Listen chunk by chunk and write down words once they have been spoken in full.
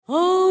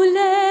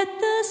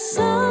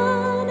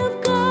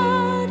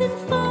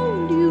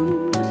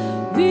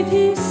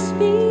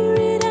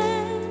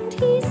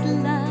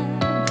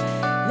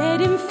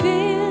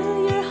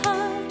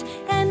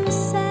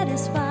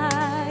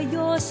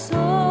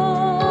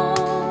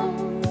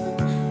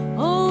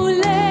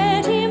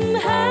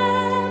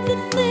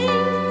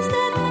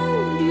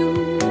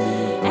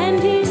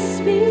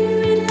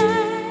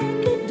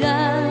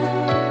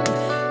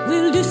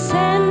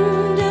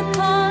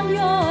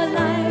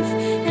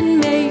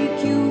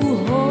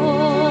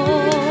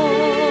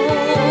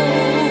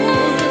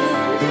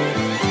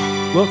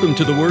Welcome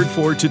to the Word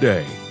for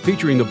Today,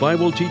 featuring the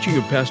Bible teaching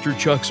of Pastor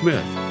Chuck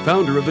Smith,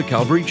 founder of the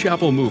Calvary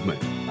Chapel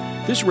Movement.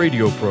 This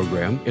radio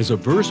program is a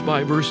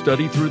verse-by-verse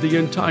study through the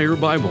entire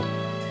Bible.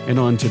 And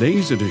on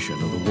today's edition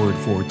of the Word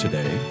for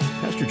Today,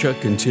 Pastor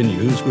Chuck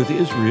continues with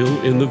Israel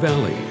in the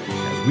Valley,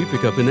 as we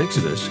pick up in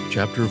Exodus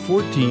chapter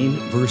 14,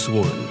 verse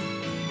 1.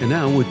 And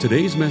now with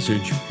today's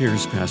message,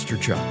 here's Pastor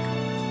Chuck.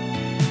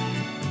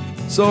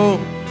 So,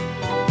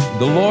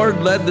 the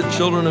Lord led the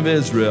children of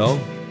Israel,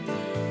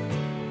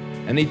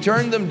 and he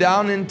turned them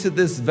down into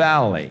this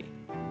valley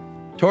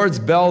towards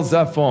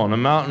Baal-zephon, a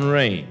mountain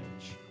range.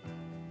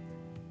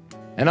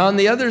 And on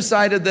the other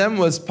side of them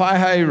was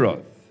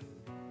Pi-hahiroth,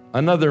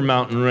 another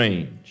mountain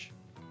range.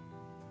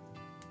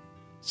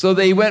 So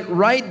they went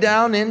right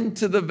down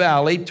into the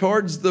valley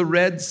towards the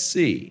Red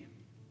Sea.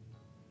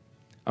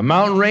 A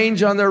mountain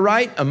range on their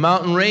right, a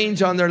mountain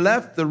range on their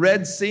left, the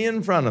Red Sea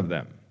in front of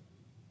them.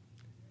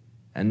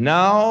 And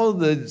now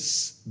the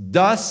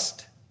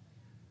dust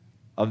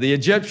of the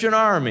Egyptian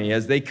army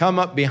as they come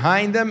up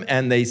behind them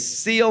and they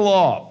seal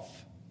off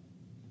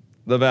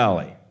the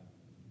valley.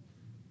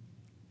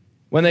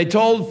 When they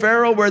told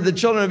Pharaoh where the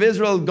children of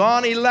Israel had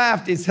gone, he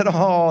laughed. He said,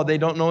 "Oh, they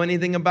don't know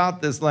anything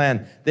about this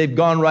land. They've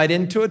gone right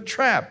into a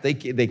trap. They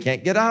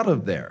can't get out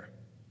of there.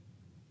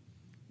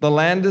 The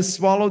land has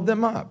swallowed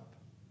them up.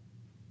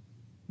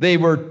 They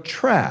were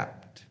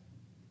trapped."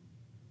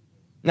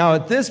 Now,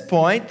 at this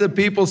point, the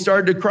people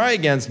started to cry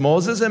against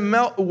Moses, and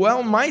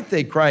well might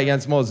they cry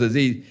against Moses.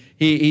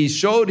 He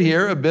showed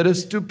here a bit of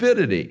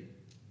stupidity,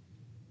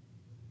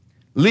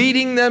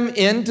 leading them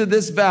into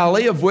this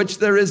valley of which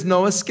there is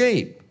no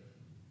escape,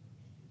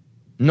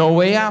 no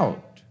way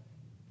out.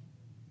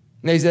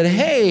 And they said,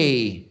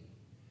 "Hey,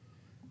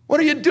 what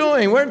are you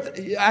doing?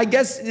 I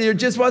guess there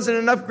just wasn't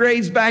enough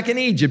graves back in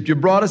Egypt. You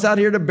brought us out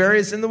here to bury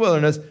us in the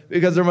wilderness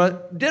because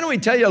didn't we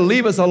tell you to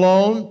leave us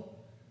alone?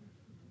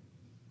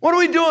 What are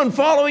we doing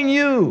following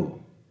you?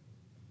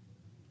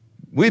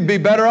 We'd be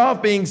better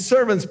off being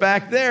servants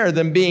back there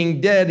than being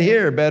dead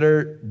here.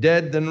 Better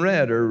dead than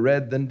red, or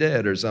red than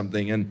dead, or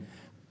something. And,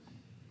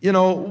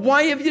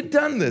 why have you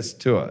done this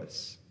to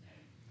us?"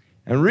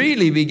 And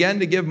really began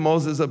to give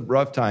Moses a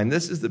rough time.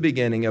 This is the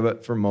beginning of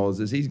it for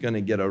Moses. He's going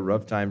to get a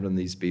rough time from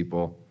these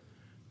people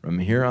from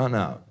here on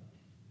out.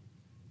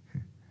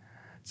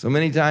 So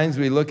many times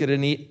we look at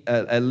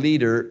a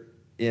leader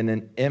in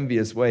an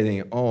envious way,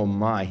 thinking, "Oh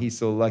my, he's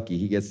so lucky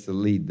he gets to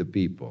lead the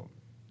people."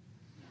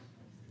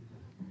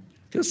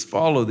 Just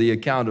follow the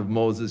account of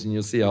Moses and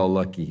you'll see how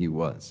lucky he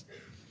was.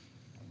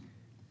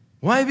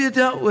 "Why have you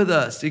dealt with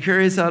us to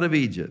carry us out of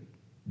Egypt?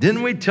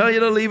 Didn't we tell you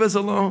to leave us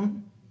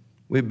alone?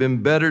 We've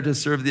been better to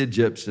serve the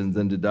Egyptians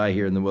than to die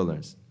here in the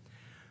wilderness."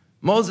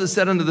 Moses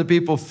said unto the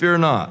people, "Fear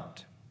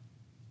not."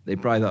 They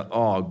probably thought,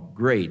 "Oh,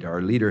 great,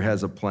 our leader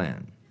has a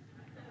plan."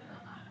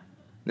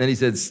 Then he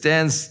said,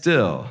 "Stand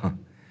still.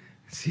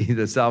 See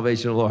the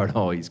salvation of the Lord."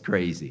 Oh, he's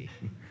crazy.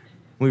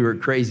 We were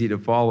crazy to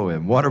follow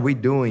him. What are we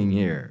doing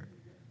here?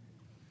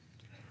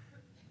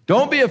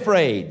 "Don't be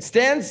afraid.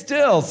 Stand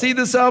still. See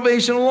the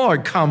salvation of the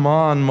Lord." Come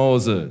on,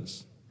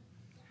 Moses.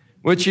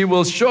 "Which he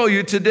will show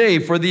you today.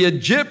 For the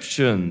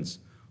Egyptians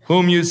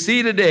whom you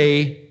see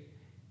today,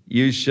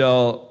 you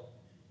shall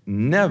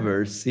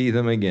never see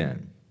them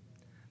again.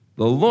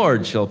 The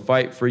Lord shall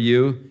fight for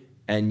you,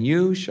 and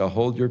you shall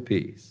hold your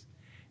peace."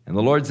 And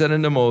the Lord said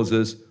unto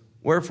Moses,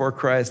 "Wherefore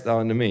criest thou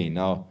unto me?"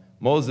 Now,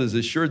 Moses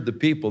assured the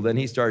people, then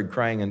he started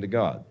crying unto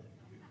God.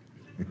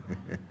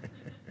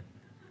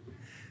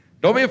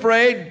 "Don't be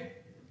afraid.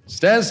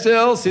 Stand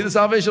still. See the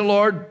salvation of the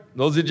Lord.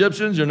 Those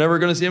Egyptians, you're never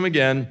going to see them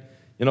again.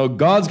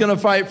 God's going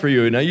to fight for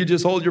you. Now you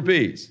just hold your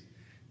peace."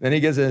 Then he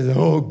gets and says,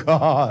 "Oh,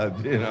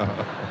 God,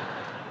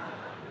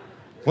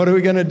 what are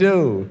we going to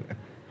do?"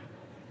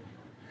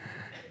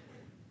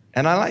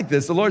 And I like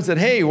this. The Lord said,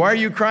 "Hey, why are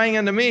you crying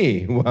unto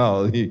me?"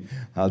 Well,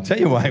 I'll tell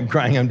you why I'm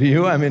crying unto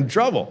you. I'm in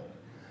trouble.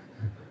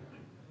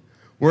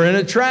 We're in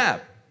a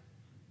trap.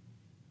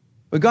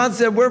 But God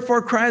said,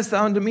 "Wherefore criest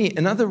thou unto me?"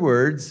 In other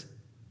words,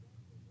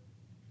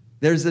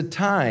 there's a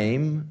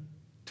time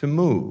to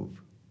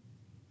move.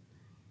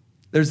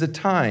 There's a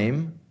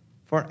time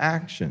for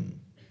action.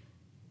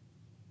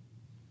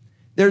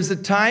 There's a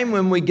time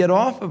when we get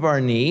off of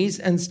our knees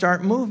and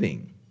start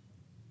moving.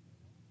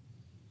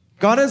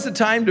 God has a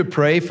time to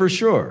pray for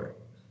sure.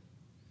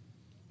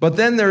 But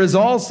then there is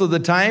also the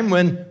time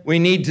when we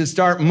need to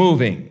start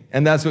moving.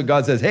 And that's what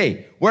God says,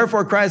 "Hey,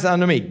 wherefore criest thou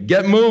unto me?"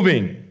 Get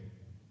moving.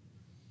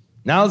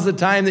 Now's the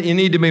time that you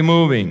need to be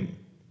moving.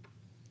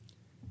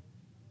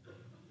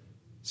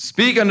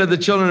 "Speak unto the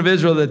children of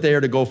Israel that they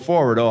are to go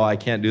forward." Oh, I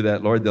can't do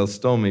that, Lord. They'll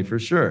stone me for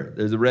sure.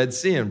 There's a Red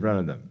Sea in front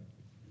of them.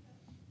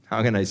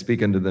 How can I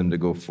speak unto them to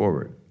go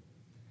forward?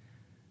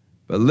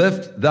 "But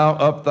lift thou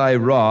up thy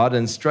rod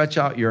and stretch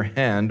out your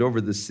hand over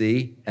the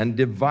sea and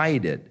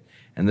divide it.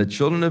 And the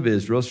children of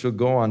Israel shall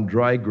go on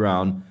dry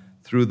ground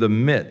through the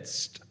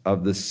midst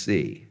of the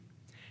sea.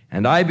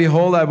 And I,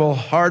 behold, I will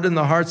harden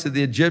the hearts of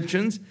the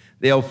Egyptians.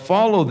 They'll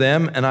follow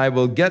them, and I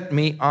will get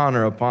me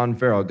honor upon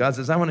Pharaoh." God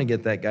says, I want to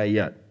get that guy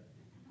yet.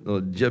 The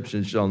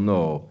Egyptians shall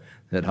know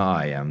that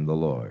I am the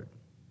Lord.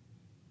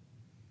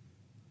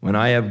 when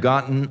I have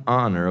gotten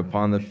honor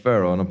upon the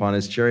Pharaoh and upon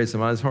his chariots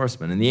and upon his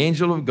horsemen. And the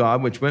angel of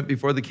God, which went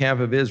before the camp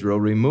of Israel,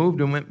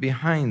 removed and went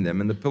behind them,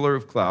 and the pillar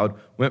of cloud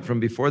went from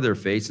before their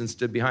face and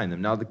stood behind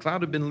them. Now the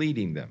cloud had been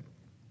leading them.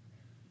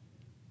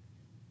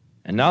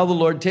 And now the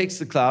Lord takes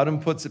the cloud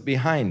and puts it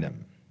behind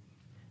them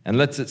and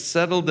lets it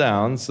settle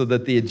down so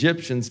that the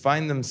Egyptians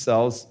find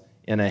themselves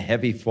in a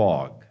heavy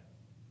fog.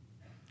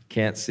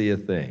 Can't see a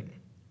thing.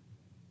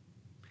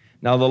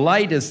 Now the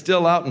light is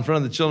still out in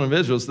front of the children of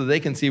Israel so they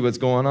can see what's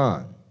going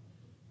on.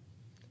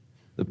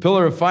 The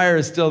pillar of fire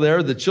is still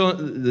there. The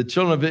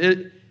children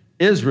of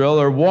Israel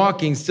are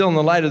walking still in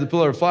the light of the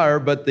pillar of fire,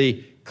 but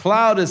the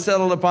cloud is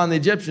settled upon the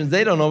Egyptians.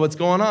 They don't know what's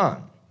going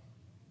on.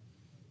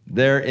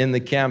 They're in the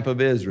camp of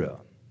Israel.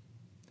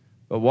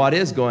 But what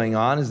is going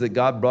on is that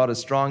God brought a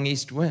strong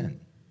east wind,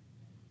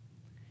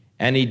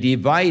 and he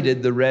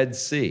divided the Red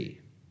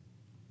Sea,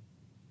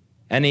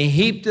 and he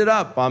heaped it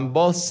up on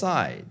both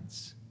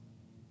sides,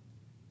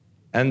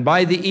 and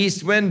by the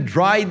east wind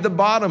dried the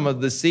bottom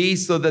of the sea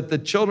so that the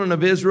children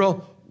of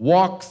Israel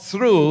walked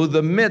through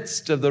the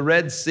midst of the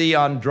Red Sea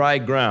on dry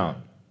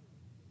ground.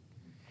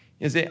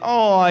 You say,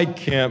 oh, I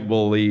can't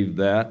believe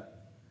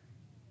that.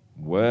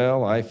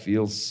 Well, I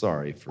feel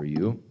sorry for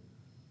you.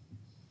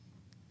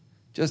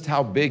 Just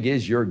how big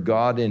is your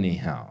God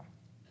anyhow?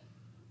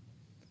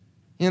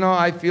 You know,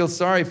 I feel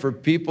sorry for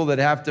people that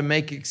have to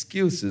make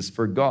excuses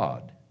for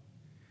God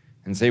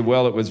and say,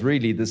 well, it was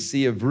really the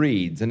Sea of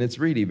Reeds, and it's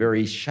really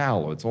very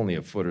shallow. It's only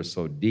a foot or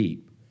so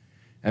deep.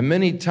 And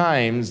many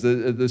times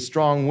the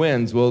strong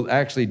winds will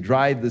actually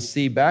drive the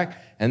sea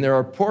back, and there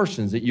are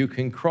portions that you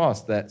can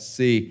cross that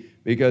sea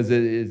because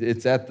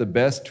it's at the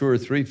best 2 or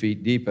 3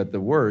 feet deep at the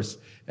worst.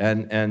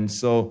 And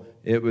so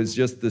it was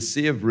just the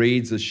Sea of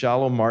Reeds, a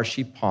shallow,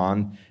 marshy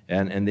pond,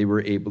 and they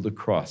were able to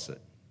cross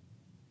it.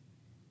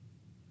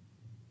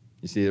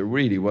 You see, it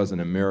really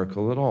wasn't a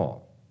miracle at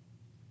all.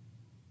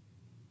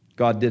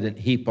 God didn't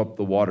heap up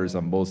the waters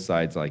on both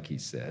sides like he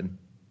said.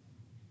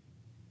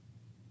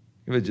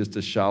 It was just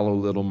a shallow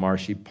little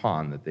marshy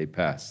pond that they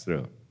passed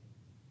through.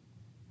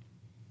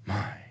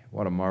 My,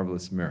 what a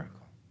marvelous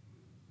miracle.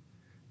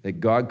 That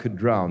God could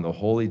drown the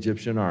whole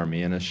Egyptian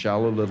army in a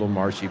shallow little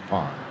marshy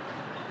pond.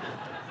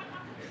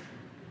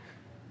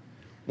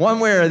 One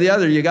way or the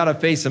other, you got to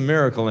face a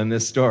miracle in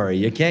this story.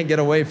 You can't get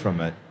away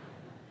from it.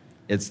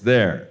 It's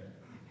there.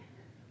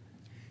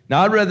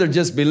 Now, I'd rather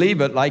just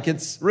believe it like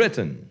it's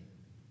written.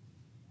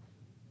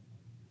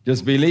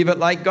 Just believe it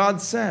like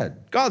God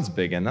said. God's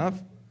big enough.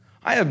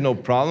 I have no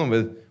problem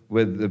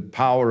with the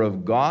power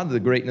of God, the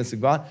greatness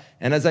of God.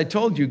 And as I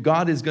told you,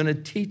 God is going to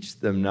teach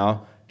them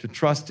now to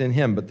trust in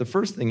him. But the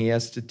first thing he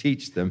has to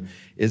teach them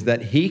is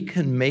that he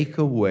can make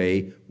a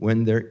way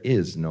when there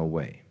is no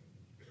way.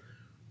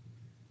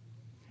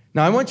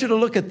 Now, I want you to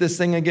look at this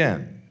thing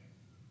again.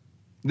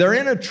 They're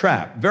in a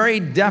trap,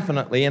 very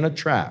definitely in a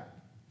trap.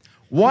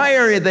 Why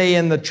are they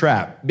in the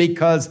trap?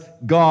 Because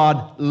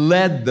God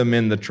led them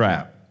in the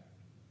trap.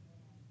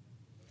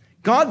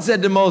 God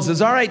said to Moses,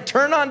 all right,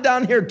 turn on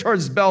down here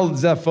towards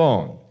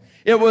Baal-zephon.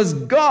 It was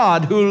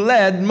God who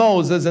led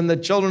Moses and the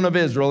children of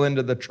Israel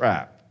into the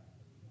trap.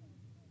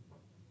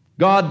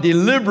 God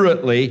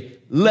deliberately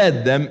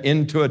led them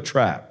into a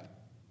trap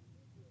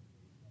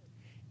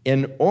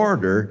in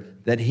order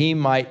that he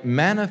might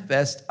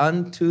manifest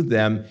unto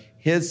them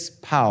his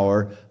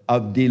power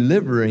of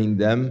delivering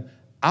them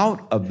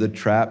out of the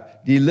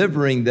trap,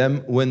 delivering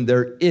them when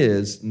there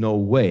is no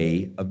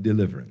way of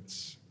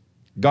deliverance.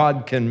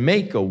 God can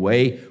make a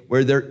way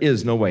where there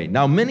is no way.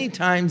 Now, many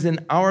times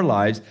in our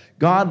lives,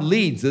 God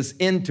leads us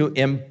into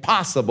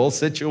impossible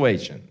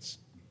situations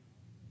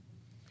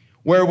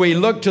where we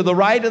look to the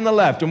right and the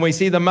left and we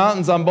see the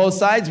mountains on both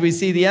sides, we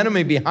see the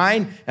enemy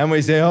behind, and we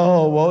say,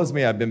 oh, woe is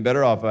me, I've been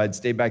better off if I'd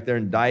stayed back there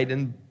and died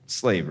in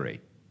slavery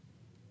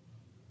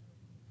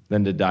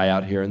than to die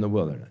out here in the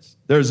wilderness.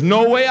 There's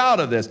no way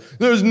out of this.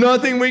 There's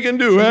nothing we can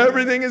do.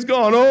 Everything is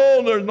gone.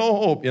 Oh, there's no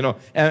hope,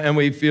 And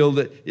we feel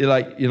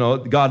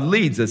that, God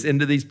leads us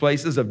into these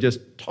places of just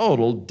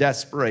total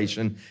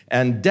desperation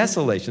and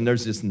desolation.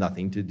 There's just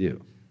nothing to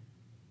do.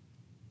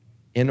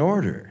 In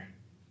order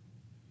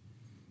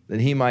that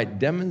he might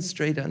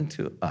demonstrate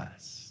unto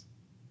us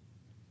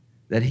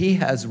that he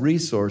has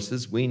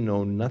resources we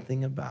know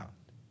nothing about,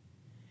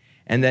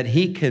 and that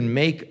he can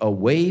make a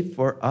way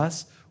for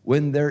us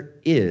when there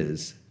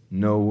is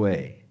no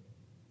way.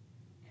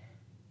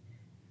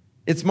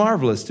 It's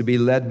marvelous to be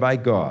led by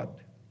God,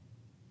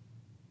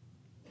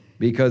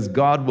 because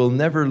God will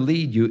never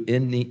lead you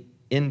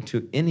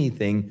into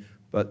anything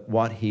but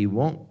what he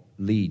won't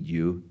lead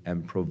you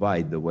and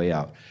provide the way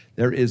out.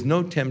 There is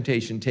no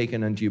temptation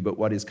taken unto you but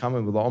what is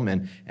common with all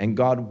men, and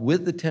God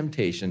with the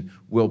temptation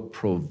will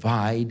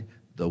provide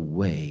the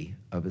way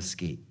of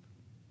escape.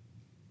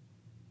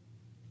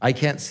 I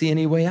can't see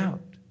any way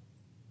out.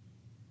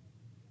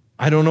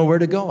 I don't know where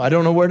to go. I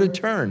don't know where to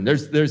turn.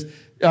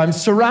 I'm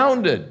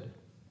surrounded.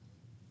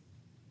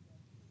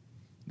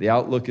 The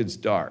outlook is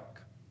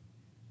dark.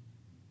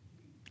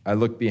 I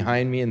look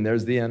behind me and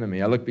there's the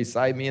enemy. I look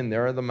beside me and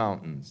there are the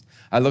mountains.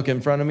 I look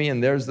in front of me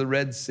and there's the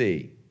Red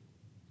Sea.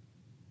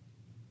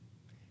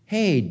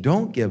 Hey,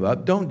 don't give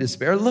up. Don't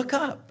despair. Look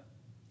up.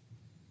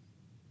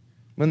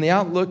 When the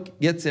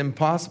outlook gets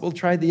impossible,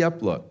 try the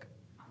uplook.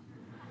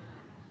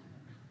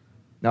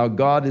 Now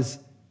God has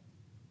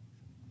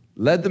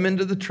led them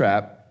into the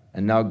trap,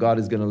 and now God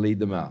is going to lead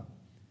them out.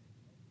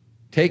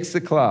 Takes the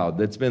cloud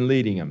that's been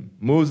leading them,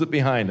 moves it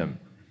behind them,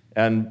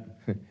 and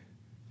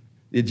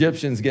the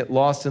Egyptians get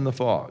lost in the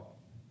fog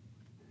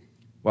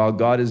while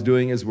God is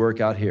doing his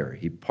work out here.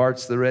 He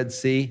parts the Red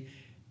Sea,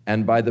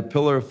 and by the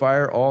pillar of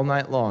fire all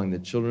night long, the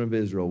children of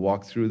Israel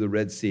walk through the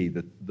Red Sea,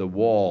 the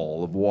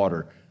wall of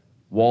water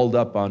walled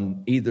up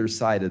on either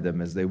side of them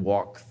as they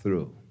walk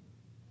through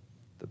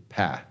the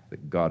path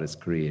that God has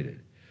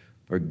created.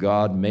 For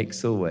God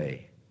makes a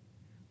way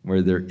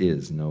where there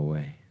is no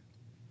way.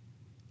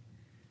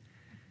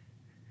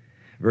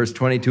 Verse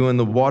 22, and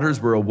the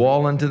waters were a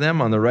wall unto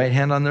them on the right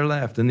hand, on their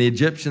left. And the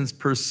Egyptians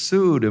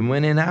pursued and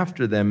went in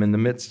after them in the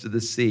midst of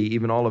the sea,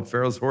 even all of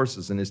Pharaoh's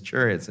horses and his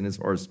chariots and his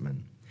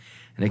horsemen.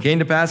 And it came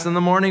to pass in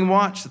the morning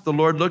watch that the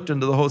Lord looked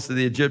unto the host of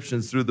the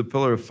Egyptians through the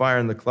pillar of fire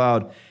and the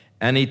cloud,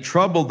 and he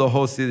troubled the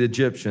host of the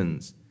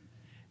Egyptians.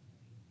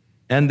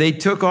 And they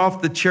took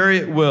off the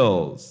chariot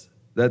wheels,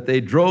 that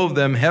they drove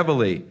them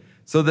heavily,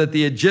 so that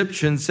the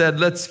Egyptians said,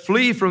 let's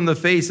flee from the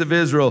face of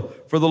Israel,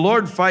 for the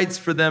Lord fights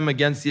for them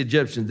against the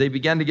Egyptians. They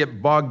began to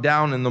get bogged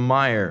down in the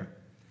mire.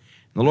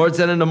 And the Lord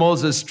said unto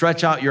Moses,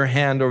 stretch out your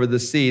hand over the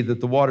sea, that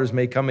the waters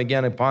may come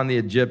again upon the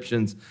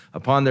Egyptians,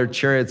 upon their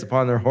chariots,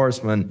 upon their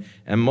horsemen.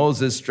 And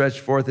Moses stretched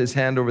forth his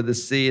hand over the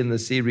sea, and the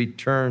sea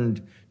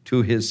returned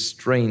to his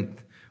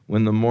strength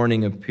when the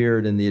morning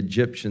appeared, and the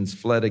Egyptians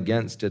fled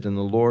against it, and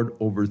the Lord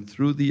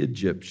overthrew the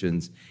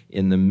Egyptians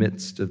in the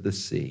midst of the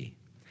sea.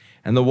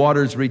 And the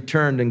waters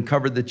returned and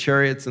covered the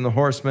chariots and the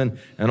horsemen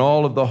and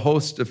all of the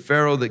host of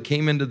Pharaoh that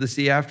came into the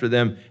sea after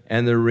them,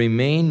 and there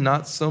remained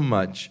not so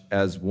much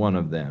as one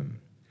of them.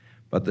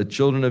 But the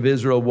children of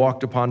Israel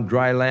walked upon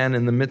dry land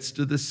in the midst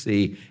of the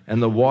sea,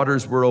 and the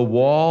waters were a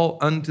wall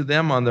unto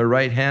them on their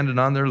right hand and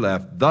on their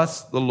left.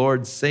 Thus the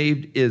Lord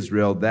saved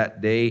Israel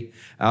that day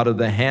out of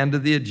the hand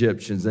of the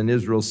Egyptians, and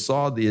Israel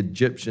saw the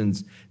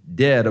Egyptians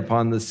dead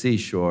upon the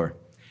seashore.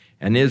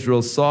 And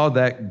Israel saw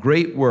that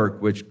great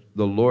work which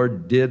the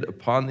Lord did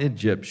upon the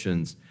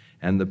Egyptians,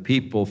 and the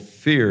people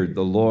feared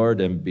the Lord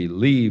and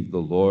believed the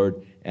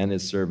Lord and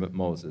his servant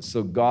Moses.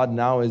 So God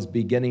now is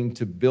beginning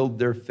to build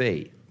their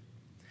faith.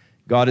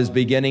 God is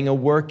beginning a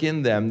work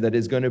in them that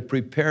is going to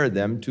prepare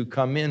them to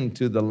come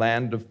into the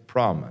land of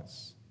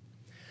promise.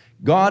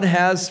 God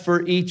has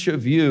for each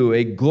of you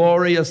a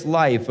glorious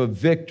life of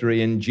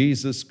victory in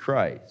Jesus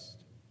Christ.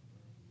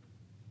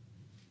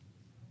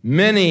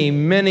 Many,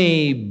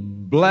 many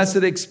blessed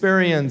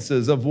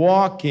experiences of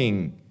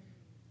walking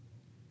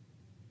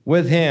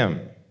with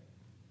him.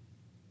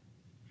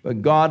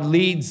 But God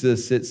leads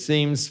us, it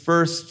seems,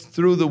 first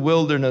through the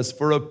wilderness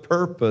for a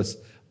purpose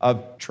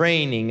of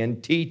training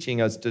and teaching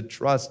us to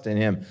trust in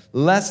him.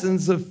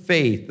 Lessons of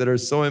faith that are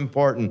so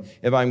important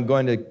if I'm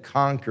going to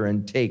conquer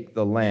and take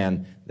the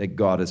land that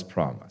God has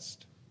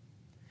promised.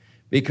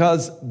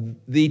 Because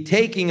the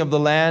taking of the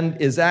land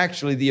is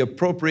actually the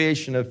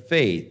appropriation of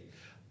faith.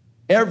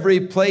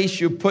 Every place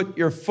you put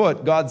your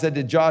foot, God said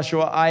to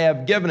Joshua, I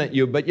have given it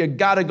you, but you've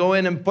got to go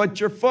in and put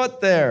your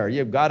foot there.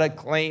 You've got to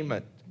claim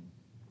it.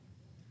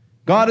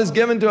 God has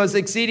given to us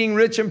exceeding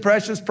rich and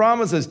precious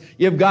promises.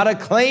 You've got to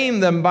claim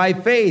them by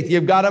faith.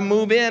 You've got to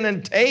move in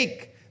and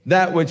take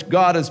that which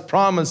God has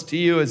promised to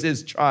you as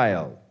his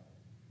child.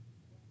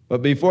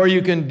 But before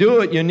you can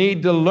do it, you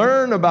need to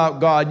learn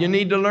about God. You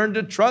need to learn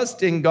to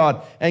trust in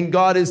God. And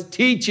God is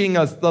teaching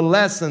us the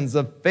lessons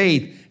of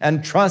faith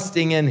and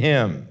trusting in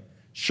him,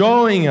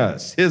 showing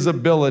us his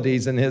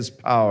abilities and his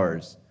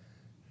powers.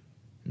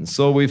 And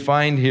so we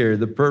find here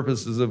the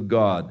purposes of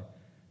God.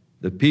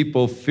 The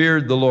people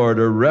feared the Lord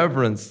or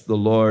reverenced the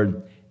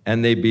Lord,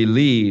 and they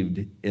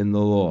believed in the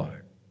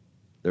Lord.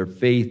 Their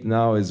faith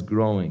now is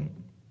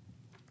growing.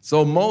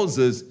 So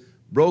Moses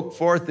broke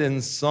forth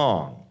in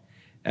song.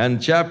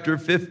 And chapter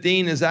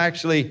 15 is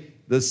actually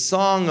the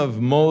song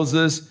of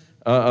Moses,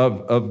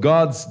 of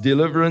God's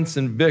deliverance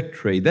and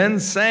victory.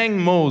 Then sang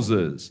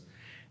Moses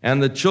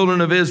and the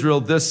children of Israel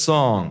this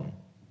song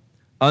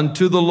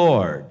unto the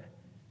Lord.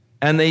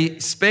 And they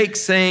spake,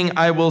 saying,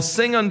 I will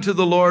sing unto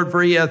the Lord,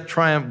 for he hath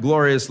triumphed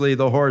gloriously.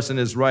 The horse and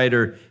his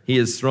rider he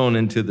is thrown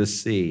into the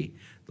sea.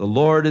 The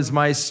Lord is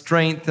my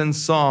strength and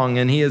song,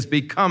 and he has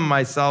become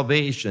my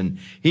salvation.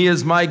 He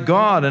is my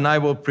God, and I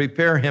will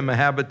prepare him a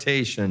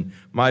habitation.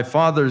 My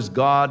father's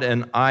God,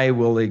 and I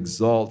will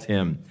exalt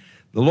him.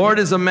 The Lord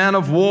is a man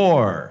of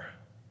war,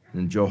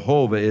 and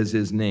Jehovah is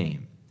his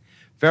name.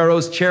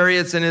 Pharaoh's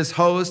chariots and his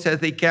host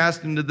hath he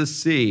cast into the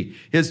sea.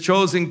 His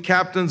chosen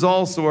captains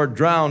also are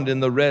drowned in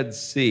the Red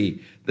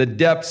Sea. The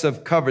depths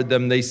have covered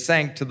them. They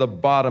sank to the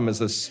bottom as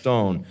a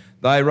stone.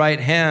 Thy right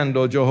hand,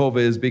 O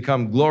Jehovah, is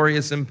become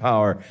glorious in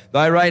power.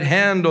 Thy right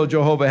hand, O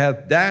Jehovah,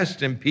 hath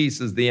dashed in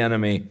pieces the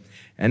enemy.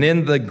 And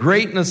in the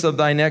greatness of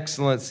thine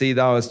excellency,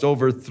 thou hast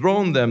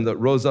overthrown them that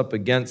rose up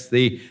against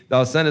thee.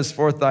 Thou sentest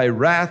forth thy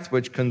wrath,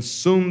 which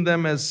consumed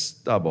them as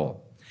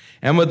stubble.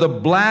 And with the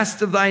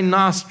blast of thy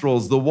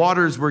nostrils, the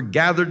waters were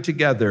gathered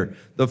together.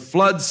 The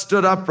flood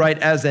stood upright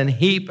as an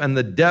heap, and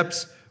the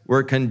depths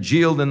were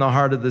congealed in the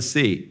heart of the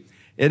sea.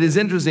 It is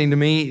interesting to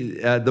me,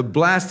 the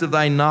blast of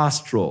thy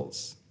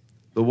nostrils,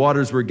 the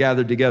waters were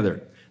gathered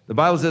together. The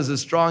Bible says a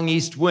strong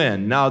east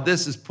wind. Now,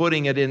 this is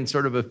putting it in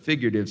sort of a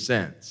figurative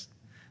sense.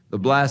 The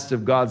blast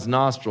of God's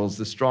nostrils,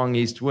 the strong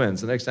east wind.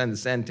 So next time the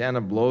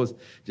Santana blows,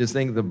 just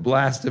think of the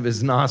blast of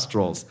his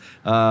nostrils.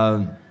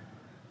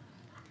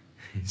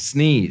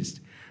 Sneezed.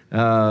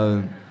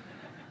 The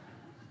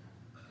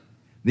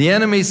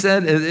enemy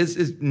said, it's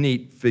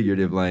neat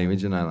figurative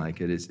language, and I like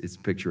it. It's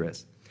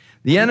picturesque.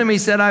 The enemy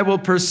said, I will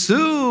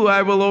pursue,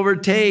 I will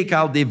overtake,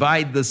 I'll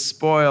divide the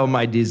spoil,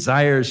 my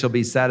desires shall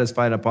be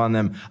satisfied upon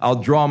them. I'll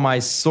draw my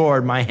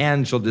sword, my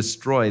hand shall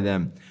destroy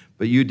them.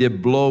 But you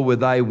did blow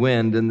with thy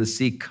wind, and the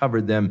sea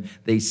covered them.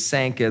 They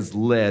sank as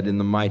lead in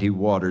the mighty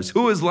waters.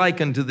 Who is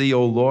like unto thee,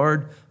 O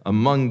Lord,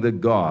 among the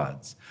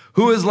gods?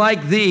 Who is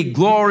like thee,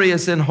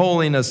 glorious in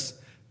holiness,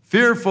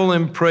 fearful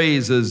in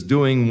praises,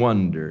 doing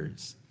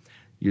wonders?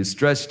 You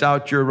stretched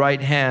out your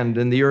right hand,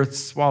 and the earth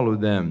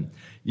swallowed them.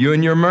 You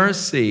in your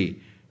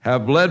mercy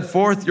have led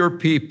forth your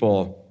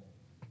people,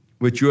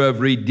 which you have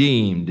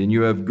redeemed, and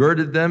you have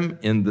girded them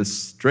in the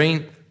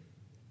strength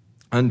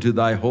unto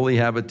thy holy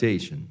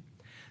habitation.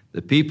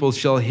 The people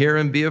shall hear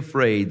and be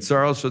afraid.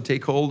 Sorrow shall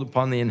take hold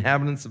upon the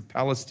inhabitants of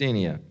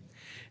Palestina.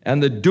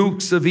 And the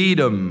dukes of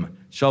Edom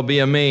shall be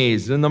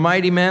amazed. And the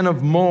mighty men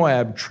of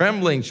Moab,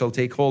 trembling, shall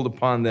take hold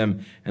upon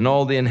them. And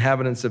all the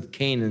inhabitants of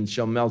Canaan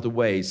shall melt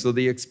away. So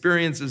the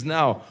experiences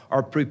now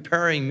are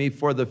preparing me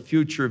for the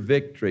future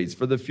victories,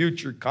 for the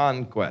future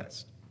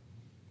conquest.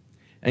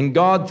 And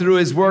God, through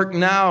his work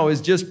now,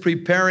 is just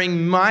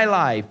preparing my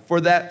life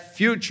for that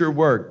future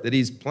work that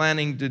he's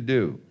planning to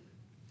do.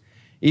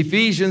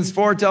 Ephesians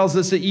 4 tells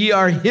us that ye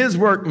are his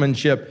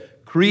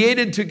workmanship,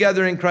 created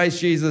together in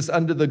Christ Jesus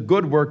unto the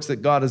good works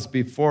that God has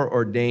before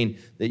ordained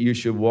that you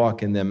should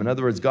walk in them. In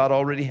other words, God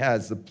already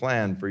has the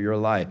plan for your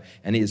life,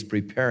 and he is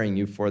preparing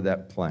you for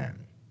that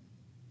plan.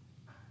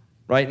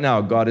 Right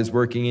now, God is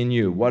working in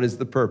you. What is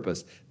the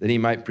purpose? That he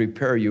might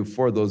prepare you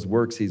for those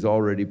works he's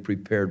already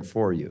prepared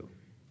for you.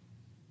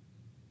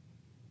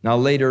 Now,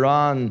 later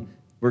on,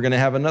 we're going to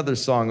have another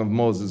song of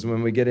Moses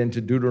when we get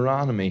into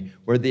Deuteronomy,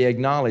 where they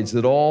acknowledge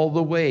that all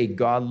the way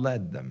God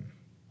led them.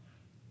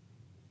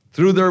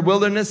 Through their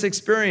wilderness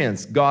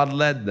experience, God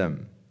led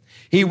them.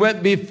 He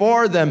went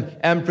before them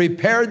and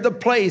prepared the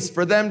place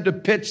for them to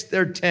pitch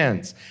their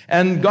tents.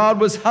 And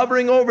God was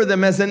hovering over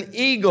them as an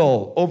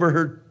eagle over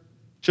her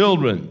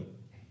children.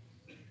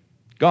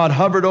 God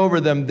hovered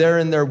over them there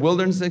in their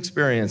wilderness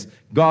experience.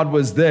 God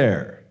was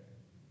there.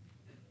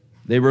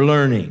 They were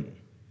learning.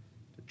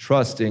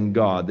 Trust in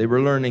God. They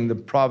were learning the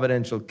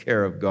providential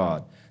care of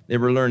God. They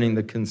were learning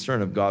the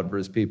concern of God for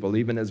his people,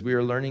 even as we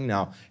are learning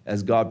now,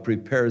 as God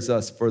prepares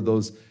us for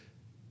those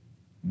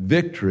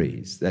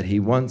victories that he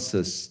wants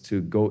us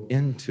to go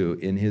into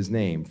in his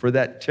name, for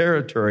that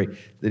territory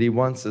that he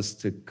wants us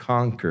to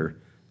conquer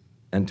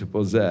and to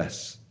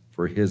possess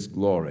for his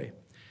glory.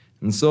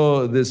 And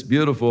so this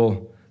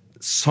beautiful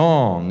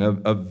song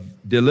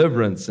of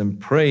deliverance and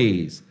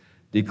praise,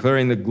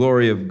 declaring the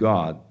glory of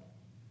God.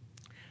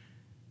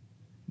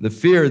 The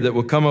fear that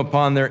will come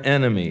upon their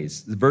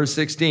enemies. Verse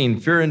 16,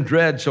 fear and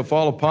dread shall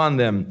fall upon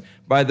them.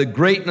 By the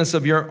greatness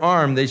of your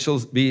arm, they shall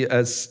be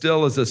as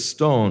still as a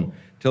stone,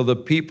 till the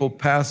people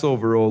pass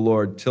over, O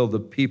Lord, till the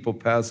people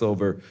pass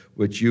over,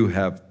 which you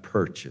have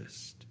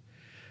purchased.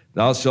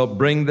 Thou shalt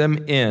bring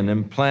them in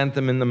and plant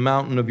them in the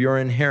mountain of your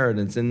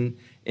inheritance, in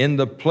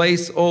the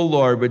place, O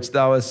Lord, which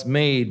thou hast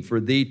made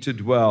for thee to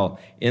dwell,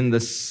 in the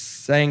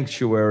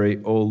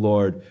sanctuary, O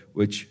Lord,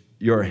 which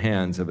your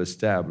hands have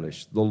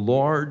established. The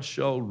Lord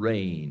shall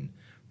reign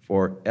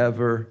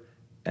forever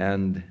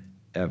and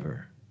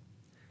ever.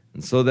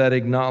 And so that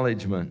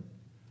acknowledgement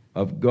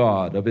of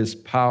God, of his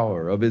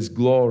power, of his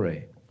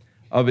glory,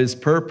 of his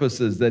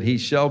purposes that he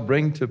shall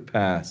bring to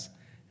pass,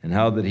 and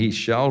how that he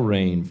shall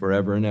reign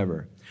forever and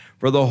ever.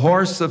 For the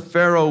horse of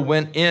Pharaoh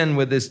went in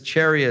with his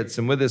chariots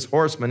and with his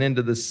horsemen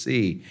into the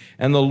sea.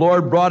 And the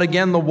Lord brought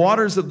again the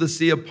waters of the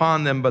sea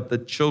upon them, but the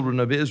children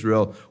of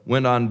Israel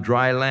went on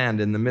dry land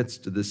in the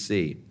midst of the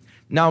sea.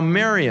 Now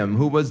Miriam,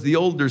 who was the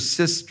older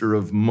sister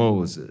of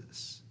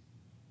Moses,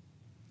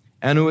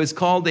 and who is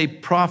called a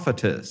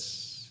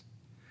prophetess,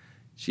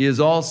 she is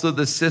also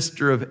the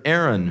sister of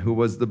Aaron, who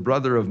was the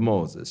brother of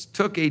Moses,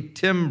 took a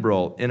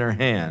timbrel in her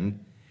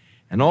hand,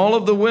 and all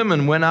of the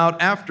women went out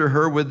after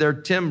her with their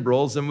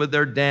timbrels and with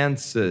their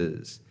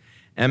dances.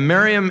 And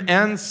Miriam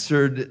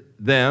answered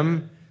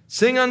them,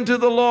 sing unto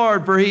the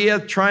Lord, for he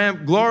hath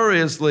triumphed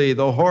gloriously.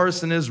 The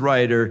horse and his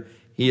rider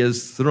he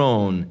is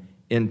thrown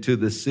into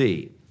the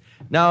sea.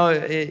 Now,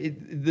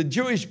 the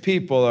Jewish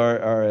people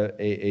are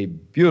a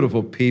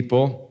beautiful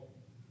people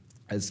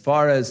as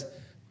far as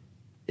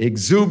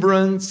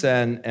exuberance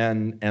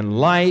and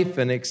life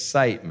and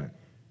excitement.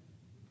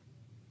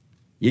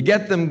 You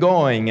get them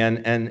going,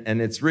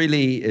 and it's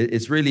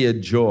really a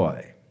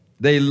joy.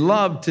 They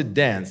love to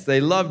dance. They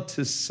love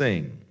to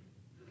sing.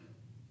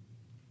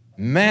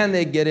 man,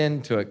 they get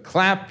into it,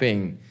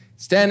 clapping,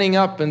 standing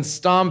up and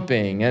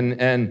stomping,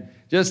 and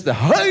just the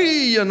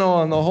hey, and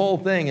the whole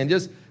thing, and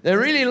just they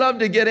really love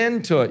to get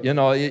into it.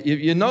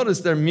 You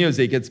notice their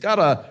music; it's got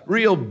a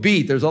real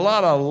beat. There's a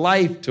lot of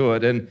life to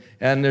it,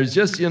 and there's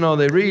just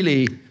they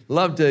really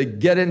love to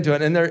get into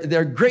it, and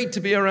they're great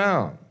to be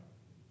around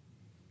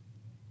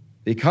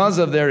because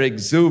of their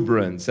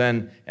exuberance,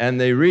 and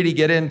they really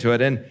get into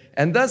it,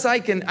 and thus I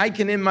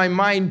can in my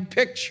mind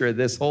picture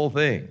this whole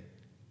thing.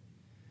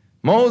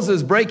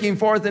 Moses breaking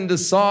forth into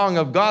song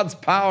of God's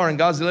power and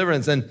God's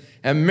deliverance, and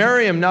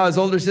Miriam, now his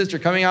older sister,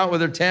 coming out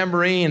with her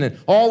tambourine, and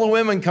all the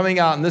women coming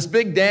out, and this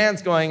big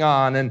dance going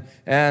on,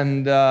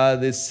 and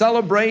this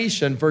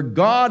celebration, for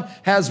God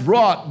has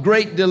wrought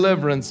great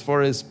deliverance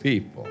for his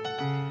people.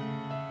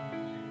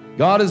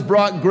 God has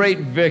brought great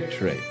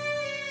victory.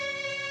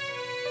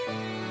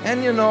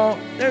 And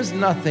there's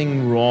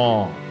nothing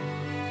wrong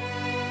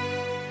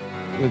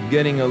with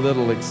getting a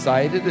little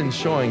excited and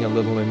showing a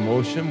little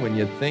emotion when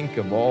you think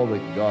of all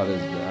that God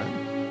has done.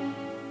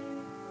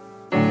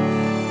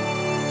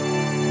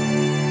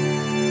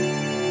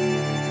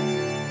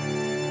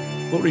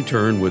 We'll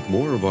return with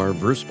more of our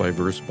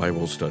verse-by-verse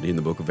Bible study in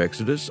the book of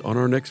Exodus on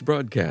our next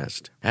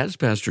broadcast, as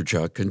Pastor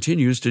Chuck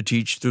continues to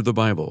teach through the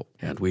Bible,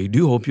 and we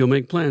do hope you'll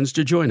make plans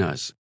to join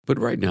us. But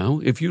right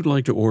now, if you'd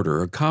like to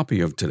order a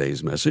copy of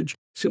today's message,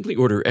 simply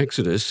order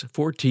Exodus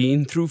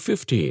 14 through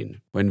 15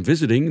 when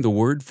visiting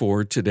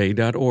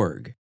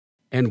thewordfortoday.org.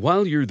 And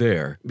while you're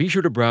there, be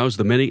sure to browse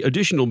the many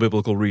additional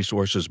biblical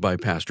resources by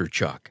Pastor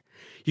Chuck.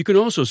 You can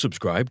also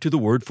subscribe to the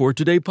Word for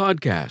Today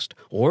podcast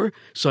or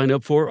sign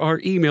up for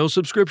our email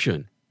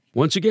subscription.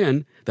 Once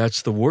again,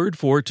 that's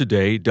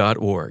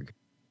thewordfortoday.org.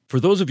 For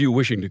those of you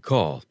wishing to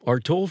call, our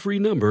toll-free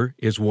number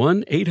is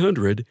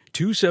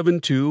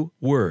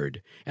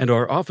 1-800-272-WORD, and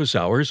our office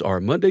hours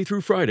are Monday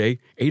through Friday,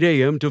 8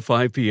 a.m. to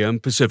 5 p.m.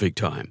 Pacific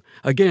Time.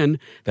 Again,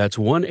 that's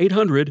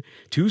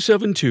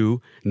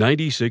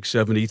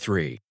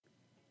 1-800-272-9673.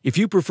 If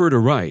you prefer to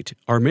write,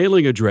 our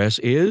mailing address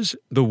is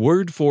The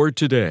Word for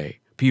Today,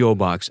 P.O.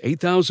 Box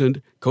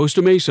 8000,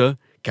 Costa Mesa,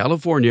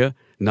 California,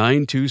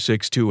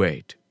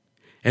 92628.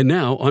 And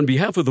now, on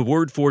behalf of the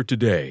Word for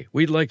Today,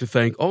 we'd like to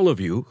thank all of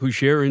you who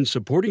share in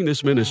supporting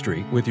this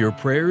ministry with your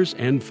prayers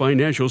and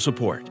financial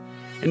support.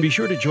 And be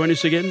sure to join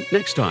us again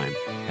next time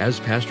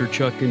as Pastor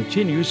Chuck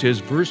continues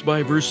his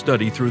verse-by-verse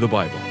study through the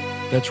Bible.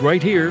 That's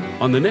right here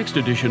on the next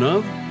edition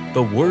of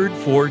The Word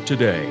for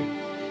Today.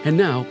 And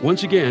now,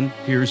 once again,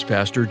 here's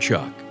Pastor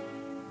Chuck.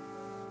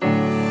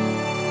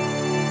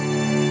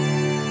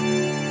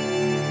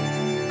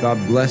 God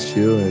bless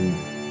you and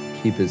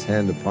keep his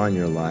hand upon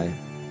your life.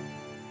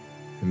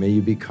 And may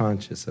you be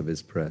conscious of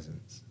his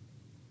presence.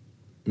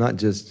 Not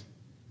just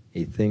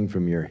a thing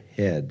from your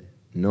head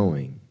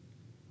knowing,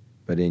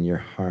 but in your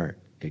heart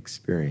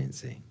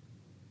experiencing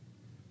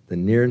the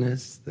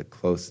nearness, the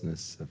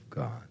closeness of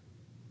God.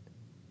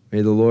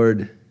 May the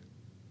Lord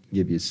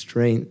give you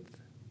strength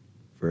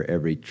for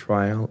every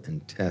trial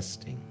and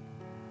testing.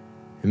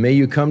 And may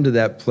you come to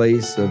that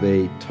place of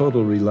a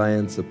total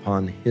reliance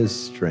upon his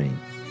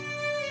strength,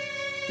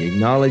 the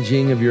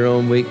acknowledging of your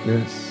own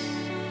weakness,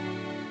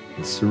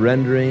 the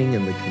surrendering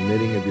and the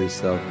committing of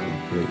yourself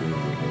completely into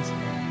his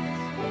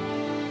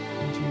hands.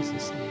 In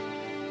Jesus' name.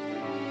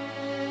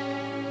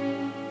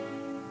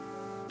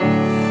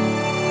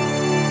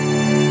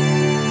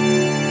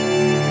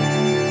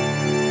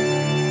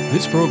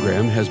 This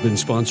program has been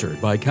sponsored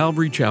by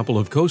Calvary Chapel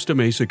of Costa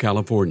Mesa,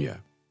 California.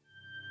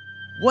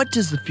 What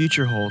does the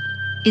future hold?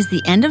 Is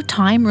the end of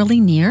time really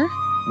near?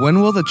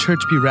 When will the church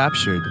be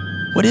raptured?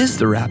 What is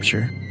the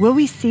rapture? Will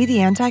we see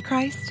the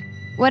Antichrist?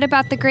 What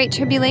about the Great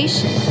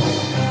Tribulation?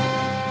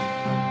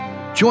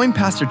 Join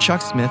Pastor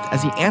Chuck Smith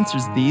as he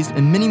answers these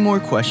and many more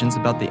questions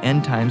about the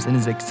end times in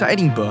his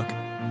exciting book,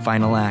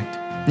 Final Act.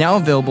 Now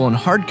available in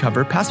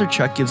hardcover, Pastor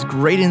Chuck gives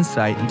great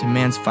insight into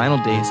man's final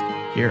days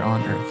here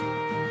on earth.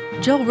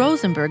 Joel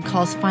Rosenberg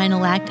calls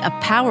Final Act a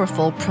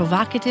powerful,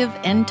 provocative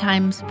end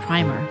times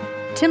primer.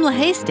 Tim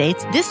LaHaye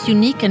states this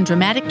unique and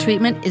dramatic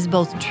treatment is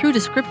both true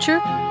to Scripture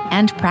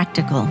and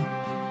practical.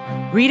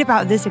 Read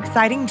about this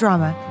exciting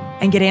drama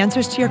and get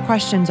answers to your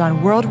questions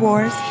on world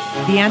wars,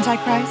 the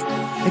Antichrist,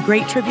 the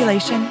Great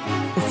Tribulation,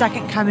 the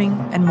Second Coming,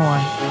 and more.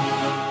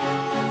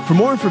 For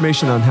more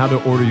information on how to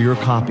order your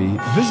copy,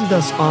 visit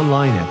us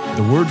online at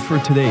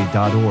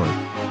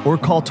thewordfortoday.org or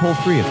call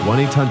toll-free at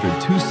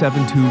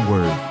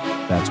 1-800-272-WORD.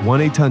 That's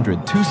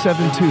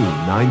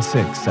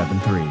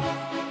 1-800-272-9673.